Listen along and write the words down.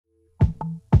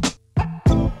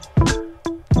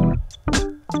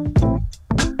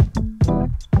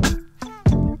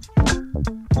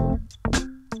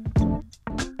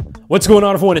What's going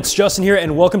on, everyone? It's Justin here,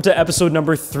 and welcome to episode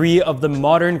number 3 of the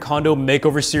Modern Condo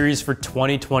Makeover series for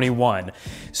 2021.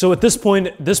 So at this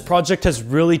point, this project has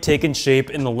really taken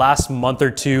shape in the last month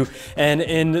or two, and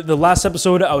in the last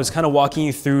episode, I was kind of walking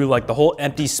you through like the whole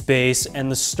empty space and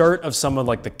the start of some of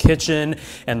like the kitchen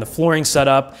and the flooring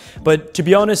setup. But to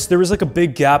be honest, there was like a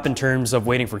big gap in terms of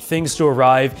waiting for things to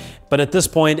arrive. But at this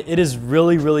point, it is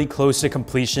really close to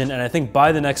completion, and I think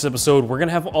by the next episode, we're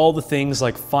gonna have all the things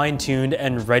like fine-tuned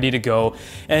and ready to go.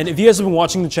 And if you guys have been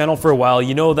watching the channel for a while,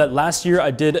 you know that last year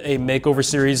I did a makeover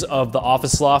series of the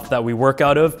office loft that we work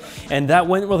out of, and that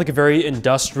went with like a very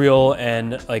industrial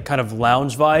and like kind of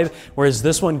lounge vibe, whereas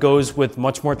this one goes with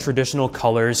much more traditional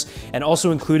colors, and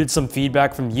also included some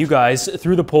feedback from you guys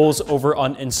through the polls over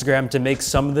on Instagram to make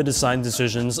some of the design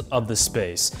decisions of the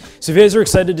space. So if you guys are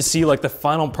excited to see like the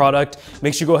final product,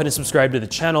 make sure you go ahead and subscribe to the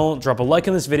channel, drop a like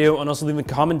on this video, and also leave a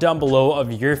comment down below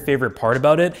of your favorite part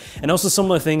about it, and also some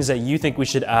of the things that you think we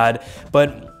should add.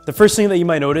 But the first thing that you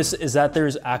might notice is that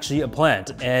there's actually a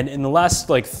plant, and in the last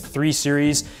like 3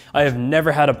 series, I have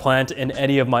never had a plant in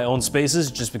any of my own spaces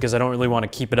just because I don't really want to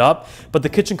keep it up. But the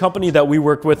kitchen company that we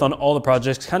worked with on all the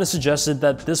projects kind of suggested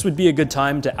that this would be a good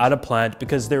time to add a plant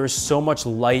because there is so much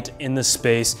light in the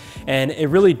space and it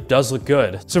really does look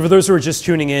good. So for those who are just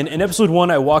tuning in episode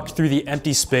 1, I walked through the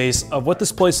empty space of what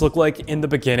this place looked like in the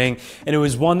beginning, and it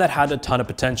was one that had a ton of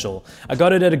potential. I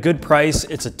got it at a good price.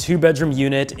 It's a 2-bedroom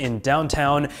unit in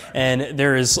downtown, and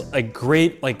there is a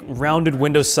great like rounded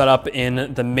window setup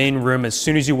in the main room as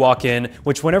soon as you walk in,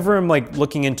 which whenever I'm like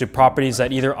looking into properties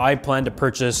that either I plan to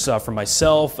purchase for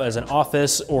myself as an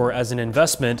office or as an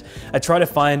investment, I try to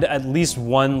find at least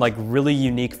one like really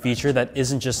unique feature that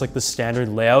isn't just like the standard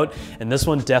layout, and this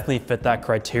one definitely fit that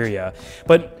criteria.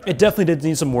 But it definitely did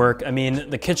need some work. I mean,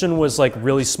 the kitchen was like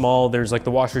really small. There's like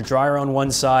the washer dryer on one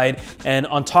side, and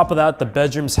on top of that, the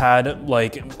bedrooms had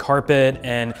like carpet,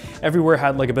 and everywhere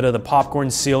had like a bit of the popcorn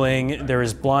ceiling. There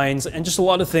is blinds and just a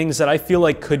lot of things that I feel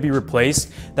like could be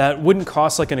replaced that wouldn't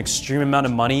cost like an extreme amount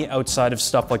of money outside of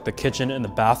stuff like the kitchen and the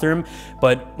bathroom,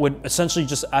 but would essentially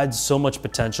just add so much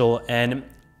potential. And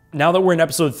now that we're in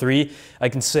episode 3, I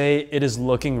can say it is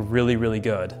looking really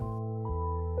good.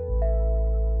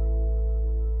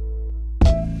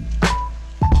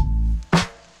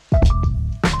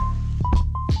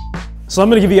 So I'm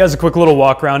gonna give you guys a quick little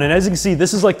walk around, and as you can see,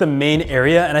 this is like the main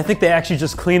area, and I think they actually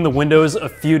just cleaned the windows a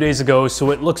few days ago,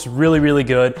 so it looks really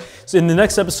good. So in the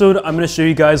next episode, I'm gonna show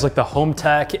you guys like the home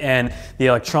tech and the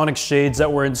electronic shades that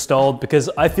were installed, because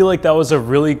I feel like that was a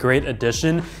really great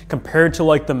addition compared to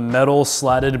like the metal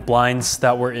slatted blinds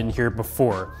that were in here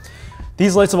before.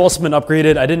 These lights have also been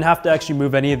upgraded. I didn't have to actually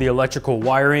move any of the electrical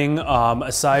wiring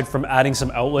aside from adding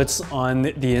some outlets on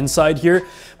the inside here,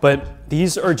 but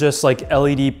these are just like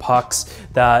LED pucks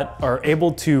that are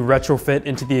able to retrofit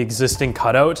into the existing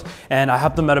cutout, and I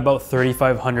have them at about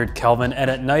 3500 Kelvin, and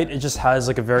at night it just has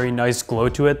like a very nice glow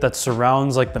to it that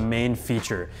surrounds like the main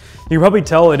feature. You can probably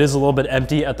tell it is a little bit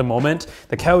empty at the moment.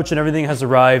 The couch and everything has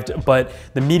arrived, but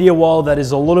the media wall that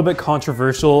is a little bit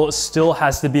controversial still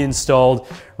has to be installed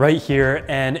right here,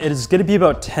 and it is going to be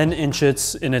about 10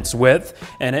 inches in its width,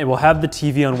 and it will have the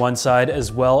TV on one side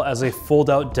as well as a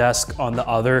fold-out desk on the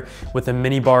other with a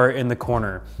mini bar in the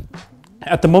corner.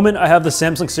 At the moment, I have the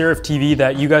Samsung Serif TV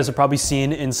that you guys have probably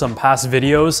seen in some past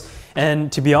videos,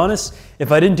 and to be honest,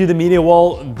 if I didn't do the media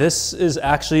wall, this is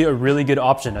actually a really good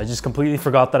option. I just completely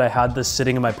forgot that I had this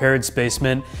sitting in my parents'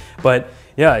 basement, but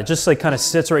yeah, it just like kind of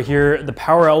sits right here. The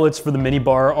power outlets for the mini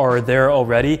bar are there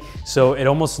already, so it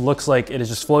almost looks like it is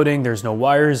just floating. There's no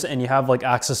wires, and you have like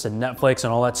access to Netflix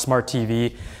and all that smart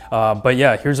TV. But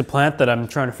yeah, here's a plant that I'm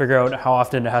trying to figure out how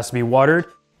often it has to be watered.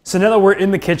 So now that we're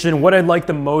in the kitchen, what I like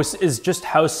the most is just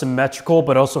how symmetrical,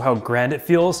 but also how grand it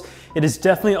feels. It is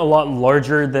definitely a lot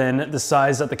larger than the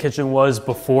size that the kitchen was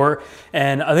before,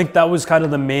 and I think that was kind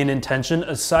of the main intention,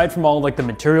 aside from all like the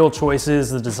material choices,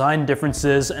 the design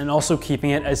differences, and also keeping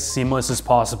it as seamless as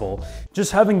possible.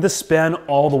 Just having this span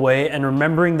all the way, and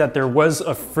remembering that there was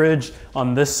a fridge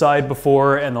on this side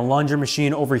before, and the laundry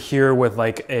machine over here with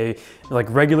like a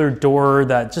regular door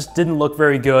that just didn't look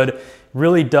very good,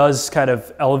 really does kind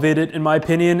of elevate it in my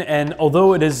opinion. And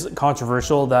although it is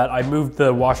controversial that I moved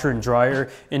the washer and dryer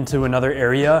into another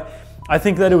area, I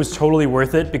think that it was totally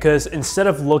worth it, because instead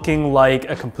of looking like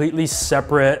a completely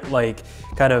separate like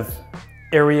kind of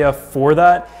area for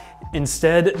that,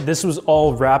 instead this was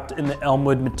all wrapped in the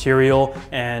Elmwood material,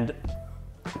 and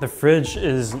the fridge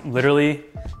is literally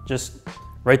just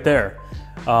right there.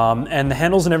 And the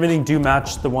handles and everything do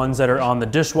match the ones that are on the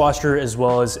dishwasher as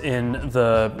well as in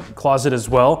the closet as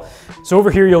well. So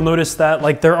over here, you'll notice that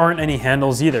like there aren't any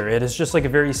handles either. It is just like a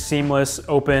very seamless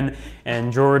open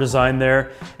and drawer design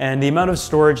there. And the amount of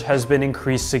storage has been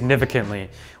increased significantly.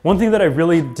 One thing that I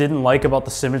really didn't like about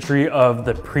the symmetry of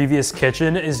the previous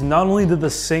kitchen is not only did the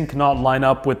sink not line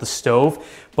up with the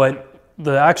stove, but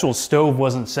the actual stove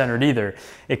wasn't centered either.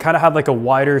 It kind of had like a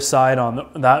wider side on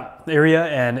that area,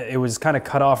 and it was kind of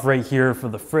cut off right here for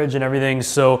the fridge and everything.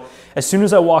 So as soon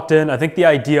as I walked in, I think the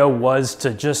idea was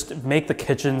to just make the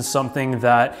kitchen something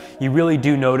that you really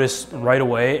do notice right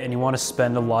away and you want to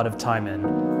spend a lot of time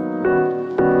in.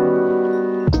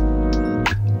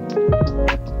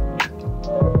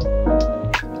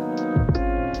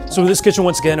 So this kitchen,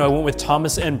 once again, I went with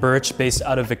Thomas and Birch, based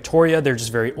out of Victoria. They're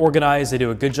just very organized. They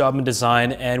do a good job in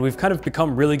design, and we've kind of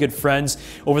become really good friends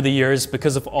over the years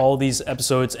because of all these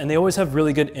episodes. And they always have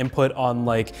really good input on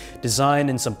like design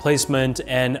and some placement,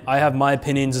 and I have my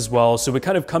opinions as well. So we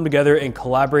kind of come together and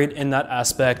collaborate in that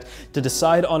aspect to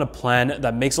decide on a plan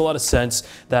that makes a lot of sense,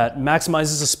 that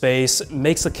maximizes the space,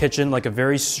 makes the kitchen like a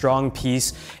very strong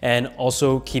piece, and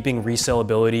also keeping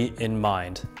resaleability in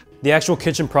mind. The actual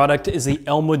kitchen product is the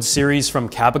Elmwood series from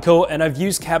Capico, and I've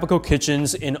used Capico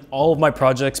kitchens in all of my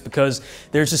projects because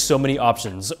there's just so many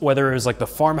options. Whether it was like the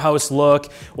farmhouse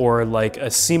look or like a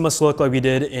seamless look like we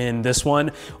did in this one,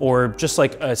 or just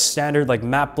like a standard like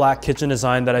matte black kitchen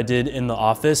design that I did in the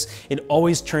office, it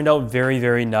always turned out very,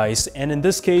 very nice. And in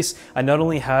this case, I not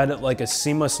only had like a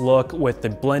seamless look with the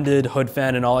blended hood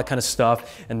fan and all that kind of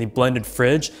stuff and the blended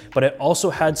fridge, but I also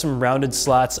had some rounded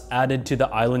slats added to the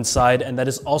island side, and that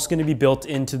is also going to be built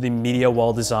into the media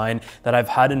wall design that I've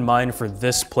had in mind for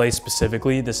this place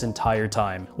specifically this entire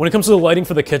time. When it comes to the lighting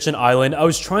for the kitchen island, I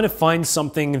was trying to find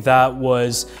something that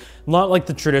was not like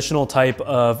the traditional type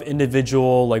of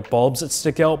individual like bulbs that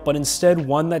stick out, but instead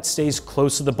one that stays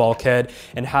close to the bulkhead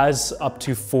and has up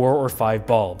to 4 or 5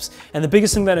 bulbs. And the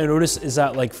biggest thing that I noticed is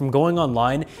that like from going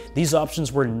online, these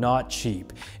options were not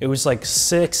cheap. It was like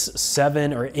 $600,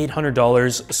 $700, or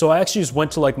 $800. So I actually just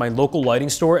went to like my local lighting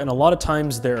store, and a lot of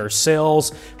times there are sales,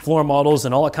 floor models,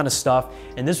 and all that kind of stuff.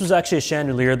 And this was actually a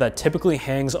chandelier that typically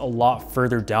hangs a lot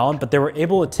further down, but they were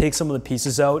able to take some of the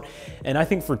pieces out. And I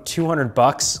think for 200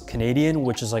 bucks Canadian,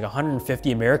 which is like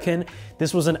 150 American,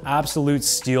 this was an absolute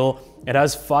steal. It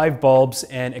has 5 bulbs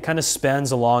and it kind of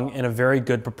spans along in a very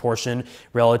good proportion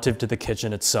relative to the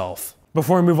kitchen itself.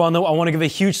 Before I move on though, I want to give a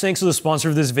huge thanks to the sponsor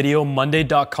of this video,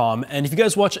 Monday.com. And if you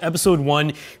guys watched episode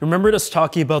 1, remembered us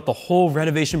talking about the whole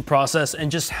renovation process and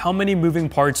just how many moving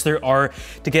parts there are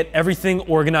to get everything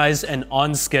organized and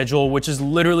on schedule, which is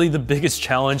literally the biggest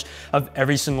challenge of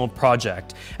every single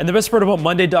project. And the best part about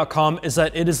Monday.com is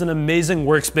that it is an amazing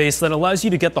workspace that allows you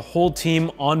to get the whole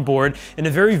team on board in a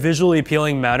very visually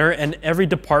appealing manner, and every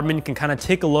department can kind of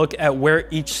take a look at where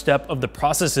each step of the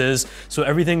process is, so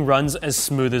everything runs as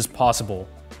smooth as possible.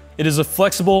 It is a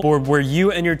flexible board where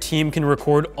you and your team can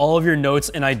record all of your notes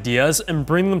and ideas and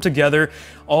bring them together,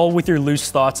 all with your loose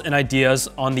thoughts and ideas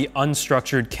on the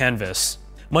unstructured canvas.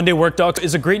 Monday Work Docs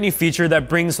is a great new feature that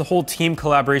brings the whole team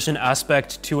collaboration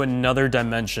aspect to another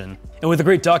dimension. And with the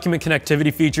great document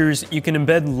connectivity features, you can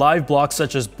embed live blocks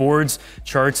such as boards,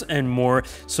 charts, and more,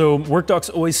 so Work Docs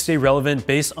always stay relevant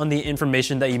based on the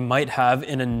information that you might have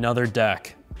in another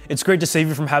deck. It's great to save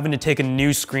you from having to take a new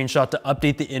screenshot to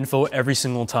update the info every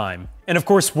single time. And of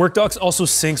course, WorkDocs also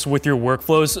syncs with your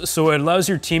workflows, so it allows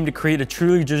your team to create a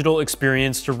truly digital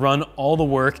experience to run all the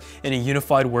work in a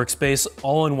unified workspace,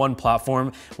 all in one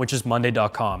platform, which is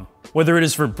Monday.com. Whether it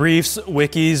is for briefs,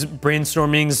 wikis,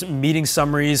 brainstormings, meeting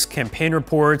summaries, campaign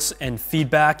reports, and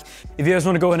feedback, if you guys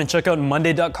want to go ahead and check out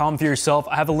Monday.com for yourself,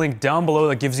 I have a link down below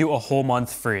that gives you a whole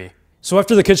month free. So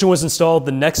after the kitchen was installed,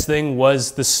 the next thing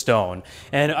was the stone.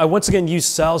 And I once again used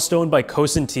Sal Stone by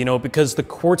Cosentino because the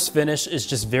quartz finish is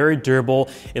just very durable,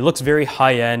 it looks very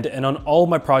high-end, and on all of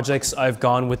my projects I've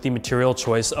gone with the material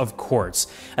choice of quartz.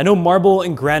 I know marble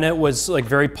and granite was like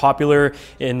very popular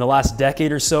in the last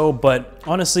decade or so, but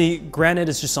honestly, granite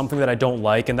is just something that I don't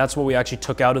like, and that's what we actually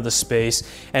took out of the space.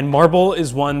 And marble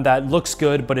is one that looks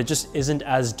good, but it just isn't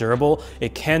as durable.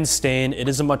 It can stain, it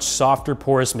is a much softer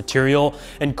porous material,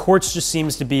 and quartz just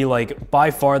seems to be like by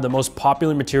far the most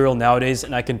popular material nowadays,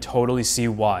 and I can totally see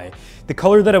why. The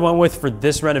color that I went with for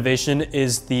this renovation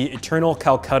is the Eternal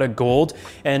Calcutta Gold,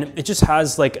 and it just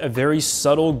has like a very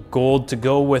subtle gold to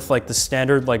go with like the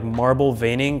standard like marble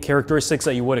veining characteristics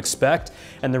that you would expect.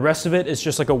 and the rest of it is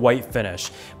just like a white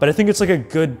finish. But I think it's like a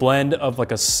good blend of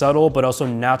like a subtle but also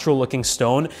natural looking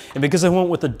stone. And because I went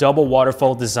with a double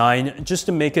waterfall design just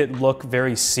to make it look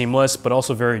very seamless but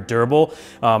also very durable,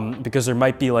 because there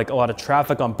might be like a lot of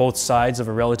traffic on both sides of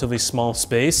a relatively small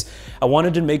space, I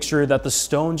wanted to make sure that the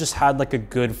stone just had like a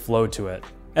good flow to it.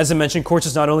 As I mentioned, quartz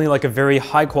is not only like a very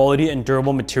high quality and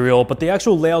durable material, but the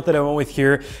actual layout that I went with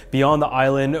here beyond the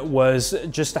island was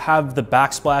just to have the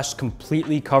backsplash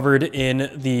completely covered in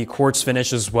the quartz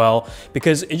finish as well,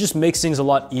 because it just makes things a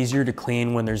lot easier to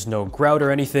clean when there's no grout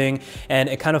or anything, and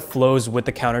it kind of flows with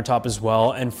the countertop as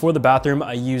well. And for the bathroom,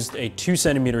 I used a 2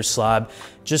 cm slab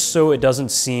just so it doesn't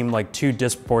seem like too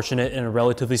disproportionate in a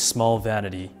relatively small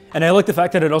vanity. And I like the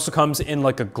fact that it also comes in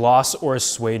like a gloss or a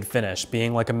suede finish,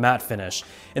 being like a matte finish.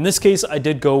 In this case, I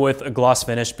did go with a gloss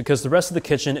finish because the rest of the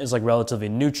kitchen is like relatively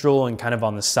neutral and kind of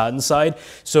on the satin side.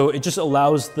 So it just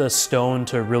allows the stone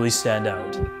to really stand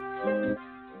out.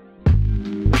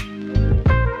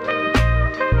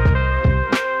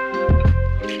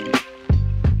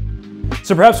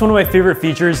 So perhaps one of my favorite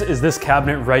features is this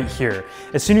cabinet right here.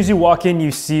 As soon as you walk in,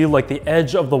 you see like the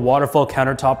edge of the waterfall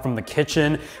countertop from the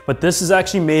kitchen, but this is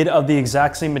actually made of the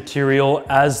exact same material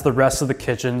as the rest of the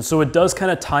kitchen. So it does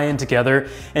kind of tie in together.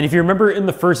 And if you remember in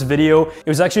the first video, it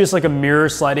was actually just like a mirror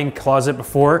sliding closet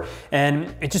before,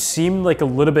 and it just seemed like a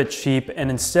little bit cheap. And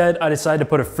instead I decided to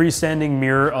put a freestanding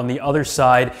mirror on the other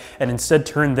side and instead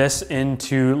turn this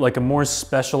into like a more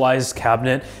specialized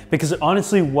cabinet because it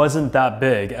honestly wasn't that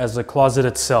big as a closet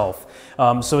itself.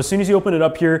 So as soon as you open it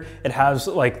up here, it has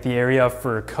like the area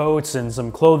for coats and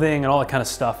some clothing and all that kind of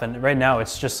stuff. And right now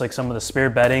it's just like some of the spare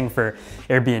bedding for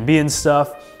Airbnb and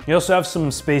stuff. You also have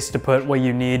some space to put what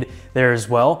you need there as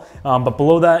well. But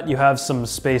below that, you have some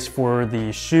space for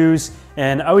the shoes.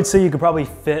 And I would say you could probably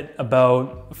fit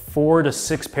about 4 to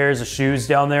 6 pairs of shoes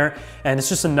down there. And it's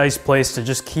just a nice place to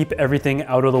just keep everything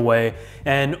out of the way.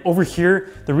 And over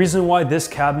here, the reason why this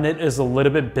cabinet is a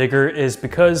little bit bigger is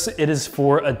because it is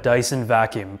for a Dyson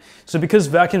vacuum. So because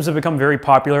vacuums have become very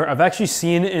popular, I've actually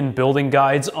seen in building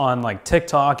guides on like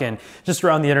TikTok and just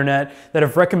around the internet that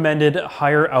have recommended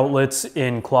higher outlets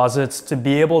in closets to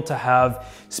be able to have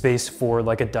space for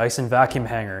like a Dyson vacuum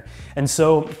hanger. And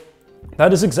so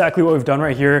that is exactly what we've done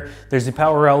right here. There's the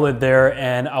power outlet there,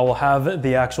 and I will have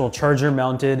the actual charger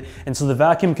mounted. And so the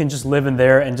vacuum can just live in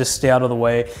there and just stay out of the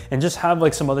way and just have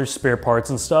like some other spare parts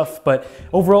and stuff. But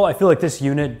overall, I feel like this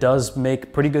unit does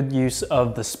make pretty good use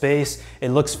of the space. It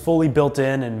looks fully built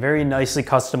in and very nicely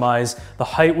customized. The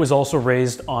height was also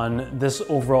raised on this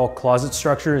overall closet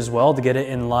structure as well to get it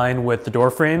in line with the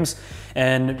door frames.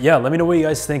 And yeah, let me know what you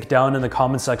guys think down in the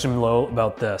comment section below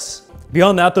about this.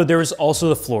 Beyond that though, there was also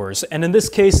the floors. And in this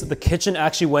case, the kitchen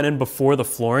actually went in before the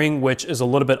flooring, which is a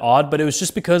little bit odd, but it was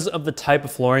just because of the type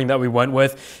of flooring that we went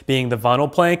with, being the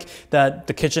vinyl plank, that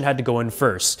the kitchen had to go in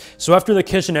first. So after the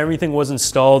kitchen, everything was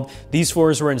installed, these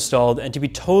floors were installed. And to be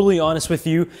totally honest with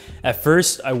you, at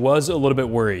first I was a little bit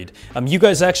worried. You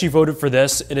guys actually voted for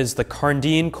this. It is the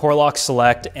Cardine Corlock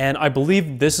Select, and I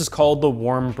believe this is called the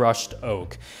warm brushed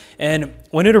oak. And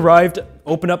when it arrived,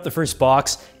 opened up the first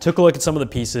box, took a look at some of the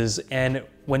pieces, and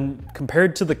when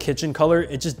compared to the kitchen color,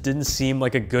 it just didn't seem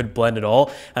like a good blend at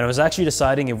all. And I was actually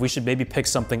deciding if we should maybe pick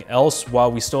something else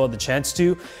while we still had the chance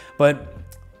to, but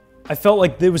I felt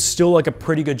like it was still like a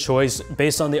pretty good choice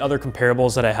based on the other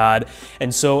comparables that I had.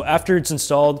 And so after it's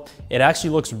installed, it actually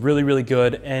looks really, really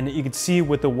good. And you can see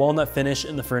with the walnut finish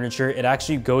in the furniture, it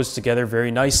actually goes together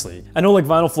very nicely. I know like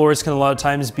vinyl floors can a lot of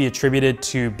times be attributed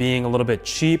to being a little bit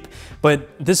cheap, but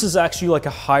this is actually like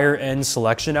a higher end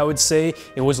selection, I would say.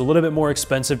 It was a little bit more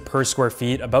expensive per square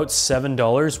feet, about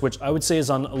 $7, which I would say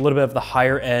is on a little bit of the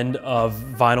higher end of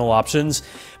vinyl options.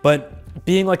 But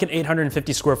being like an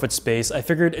 850 square foot space, I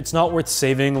figured it's not worth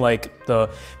saving like the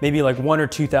maybe like 1,000 or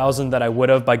 2,000 that I would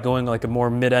have by going like a more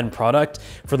mid-end product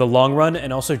for the long run,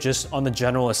 and also just on the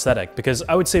general aesthetic. Because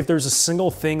I would say if there's a single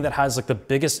thing that has like the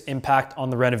biggest impact on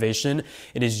the renovation,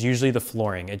 it is usually the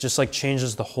flooring. It just like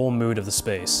changes the whole mood of the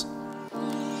space.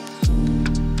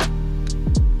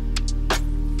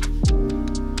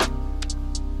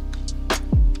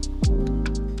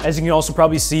 As you can also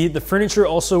probably see, the furniture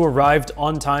also arrived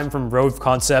on time from Rove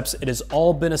Concepts. It has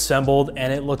all been assembled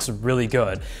and it looks really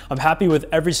good. I'm happy with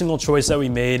every single choice that we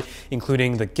made,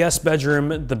 including the guest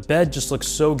bedroom. The bed just looks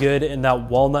so good in that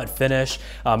walnut finish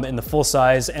in the full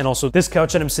size. And also this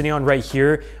couch that I'm sitting on right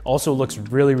here also looks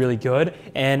really, really good.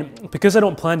 And because I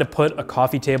don't plan to put a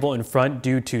coffee table in front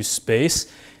due to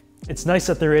space, it's nice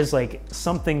that there is like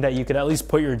something that you could at least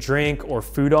put your drink or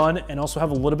food on, and also have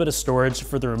a little bit of storage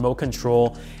for the remote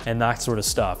control and that sort of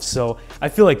stuff. So I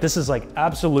feel like this is like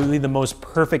absolutely the most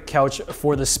perfect couch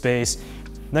for the space.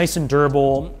 nice and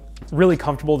durable, really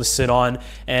comfortable to sit on.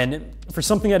 And for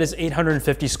something that is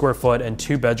 850 square foot and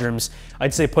 2 bedrooms,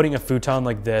 I'd say putting a futon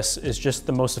like this is just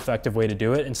the most effective way to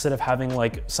do it, instead of having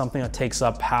like something that takes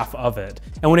up half of it.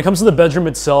 And when it comes to the bedroom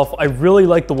itself, I really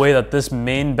like the way that this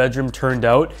main bedroom turned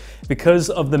out because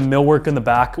of the millwork in the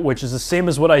back, which is the same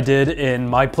as what I did in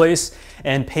my place,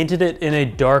 and painted it in a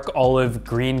dark olive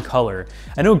green color.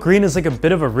 I know green is like a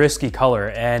bit of a risky color,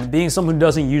 and being someone who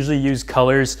doesn't usually use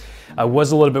colors, I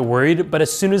was a little bit worried, but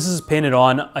as soon as this is painted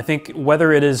on, I think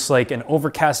whether it is like an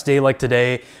overcast day like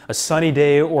today, a sunny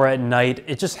day, or at night,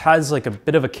 it just has like a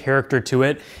bit of a character to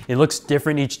it. It looks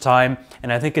different each time,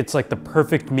 and I think it's like the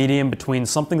perfect medium between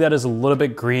something that is a little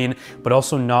bit green, but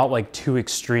also not like too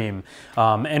extreme.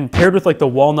 And paired with like the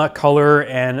walnut color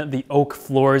and the oak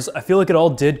floors, I feel like it all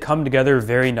did come together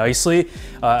very nicely.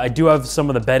 I do have some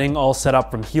of the bedding all set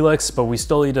up from Helix, but we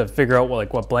still need to figure out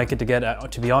what blanket to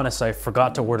get. To be honest, I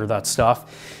forgot to order that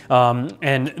stuff.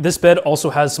 And this bed also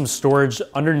has some storage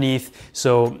underneath,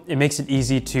 so it makes it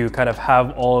easy to kind of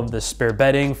have all of the spare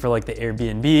bedding for like the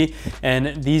Airbnb.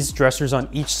 And these dressers on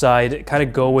each side kind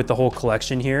of go with the whole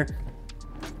collection here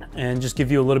and just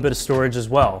give you a little bit of storage as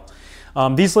well.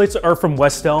 These lights are from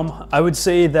West Elm. I would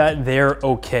say that they're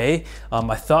okay.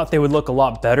 I thought they would look a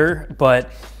lot better,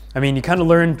 but I mean, you kind of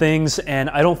learn things, and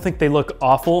I don't think they look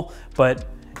awful, but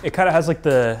it kind of has like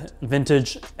the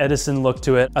vintage Edison look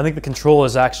to it. I think the control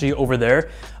is actually over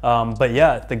there. But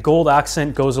yeah, the gold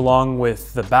accent goes along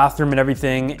with the bathroom and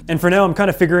everything. And for now, I'm kind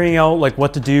of figuring out like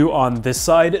what to do on this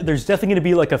side. There's definitely gonna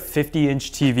be like a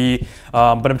 50-inch TV,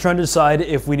 but I'm trying to decide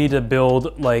if we need to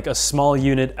build like a small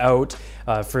unit out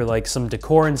for like some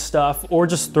decor and stuff, or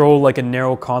just throw like a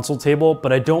narrow console table.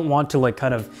 But I don't want to like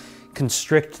kind of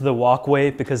constrict the walkway,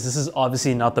 because this is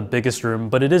obviously not the biggest room,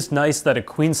 but it is nice that a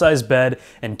queen size bed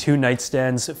and 2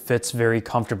 nightstands fits very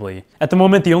comfortably. At the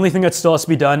moment, the only thing that still has to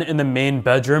be done in the main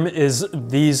bedroom is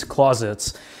these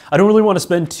closets. I don't really want to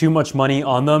spend too much money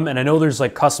on them, and I know there's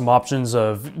like custom options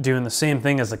of doing the same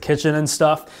thing as the kitchen and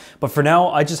stuff, but for now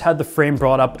I just had the frame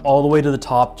brought up all the way to the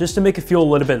top just to make it feel a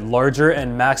little bit larger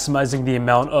and maximizing the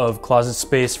amount of closet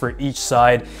space for each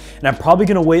side. And I'm probably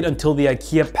going to wait until the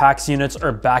IKEA PAX units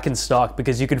are back in stock,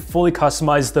 because you can fully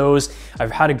customize those.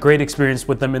 I've had a great experience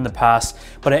with them in the past,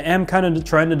 but I am kind of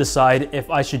trying to decide if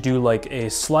I should do like a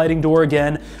sliding door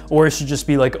again, or it should just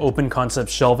be like open concept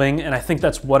shelving, and I think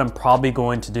that's what I'm probably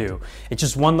going to do. It's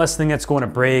just one less thing that's going to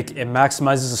break. It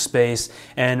maximizes the space,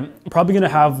 and probably going to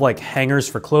have like hangers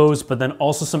for clothes, but then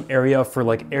also some area for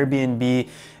like Airbnb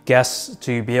guests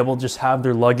to be able to just have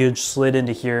their luggage slid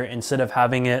into here instead of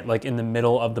having it like in the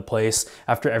middle of the place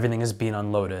after everything has been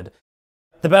unloaded.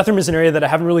 The bathroom is an area that I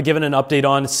haven't really given an update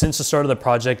on since the start of the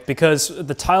project, because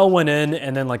the tile went in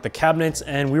and then like the cabinets,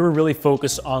 and we were really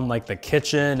focused on like the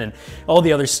kitchen and all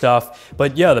the other stuff.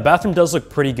 But yeah, the bathroom does look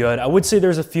pretty good. I would say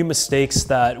there's a few mistakes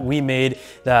that we made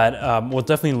that we'll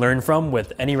definitely learn from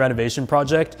with any renovation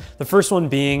project. The first one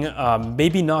being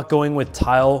maybe not going with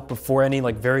tile before any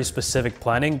like very specific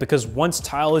planning, because once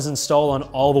tile is installed on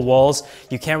all the walls,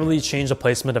 you can't really change the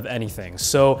placement of anything.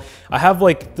 So I have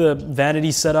like the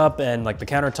vanity set up and like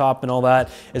the countertop and all that,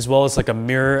 as well as like a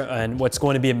mirror and what's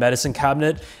going to be a medicine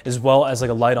cabinet, as well as like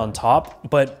a light on top.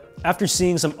 But after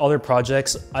seeing some other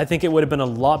projects, I think it would have been a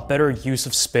lot better use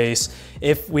of space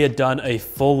if we had done a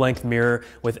full-length mirror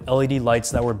with LED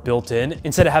lights that were built in,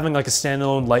 instead of having like a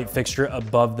standalone light fixture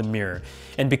above the mirror.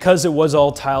 And because it was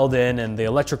all tiled in and the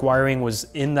electric wiring was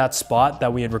in that spot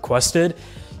that we had requested,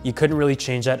 you couldn't really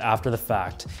change that after the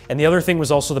fact. And the other thing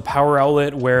was also the power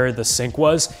outlet where the sink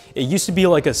was. It used to be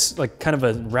like kind of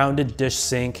a rounded dish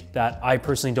sink that I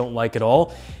personally don't like at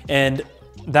all. And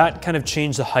that kind of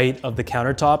changed the height of the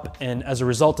countertop. And as a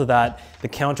result of that, the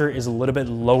counter is a little bit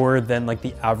lower than like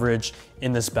the average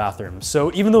in this bathroom.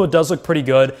 So even though it does look pretty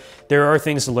good, there are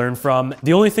things to learn from.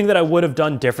 The only thing that I would have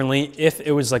done differently if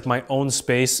it was like my own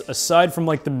space, aside from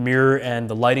like the mirror and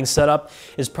the lighting setup,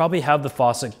 is probably have the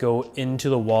faucet go into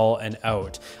the wall and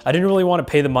out. I didn't really want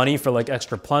to pay the money for like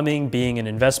extra plumbing being an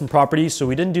investment property, so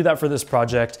we didn't do that for this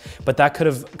project, but that could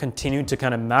have continued to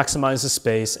kind of maximize the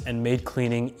space and made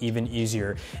cleaning even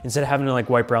easier instead of having to like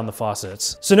wipe around the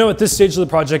faucets. So now at this stage of the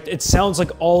project, it sounds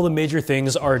like all the major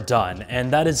things are done,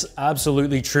 and that is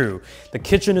absolutely true. The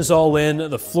kitchen is all in,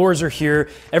 the floors are here,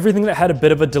 everything that had a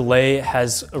bit of a delay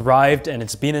has arrived and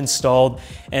it's been installed.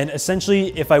 And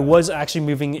essentially, if I was actually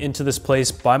moving into this place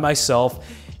by myself,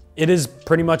 it is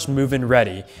pretty much move-in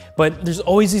ready. But there's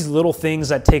always these little things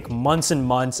that take months and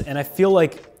months, and I feel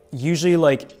like usually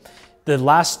like the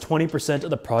last 20% of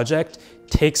the project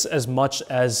takes as much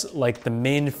as like the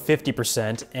main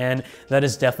 50%, and that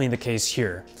is definitely the case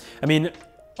here. I mean,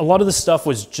 a lot of this stuff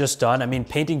was just done. I mean,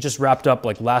 painting just wrapped up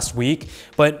like last week,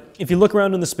 but if you look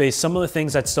around in the space, some of the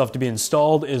things that still have to be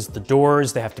installed is the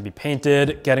doors. They have to be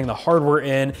painted, getting the hardware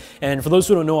in. And for those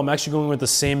who don't know, I'm actually going with the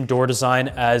same door design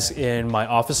as in my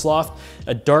office loft,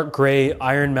 a dark gray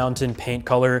Iron Mountain paint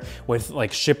color with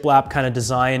like shiplap kind of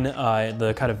design,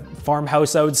 the kind of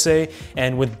farmhouse, I would say,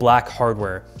 and with black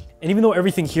hardware. And even though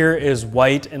everything here is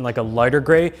white and like a lighter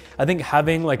gray, I think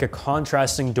having like a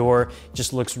contrasting door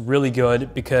just looks really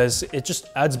good because it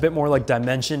just adds a bit more like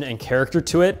dimension and character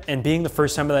to it. And being the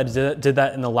first time that I did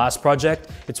that in the last project,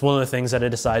 it's one of the things that I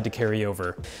decided to carry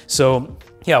over. So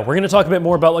yeah, we're gonna talk a bit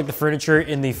more about like the furniture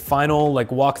in the final like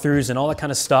walkthroughs and all that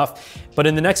kind of stuff. But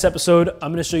in the next episode,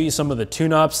 I'm gonna show you some of the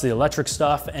tune-ups, the electric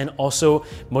stuff, and also,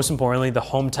 most importantly, the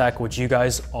home tech, which you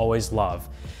guys always love.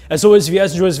 As always, if you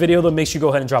guys enjoyed this video, then make sure you go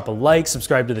ahead and drop a like,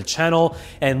 subscribe to the channel,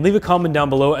 and leave a comment down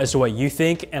below as to what you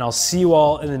think, and I'll see you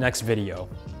all in the next video.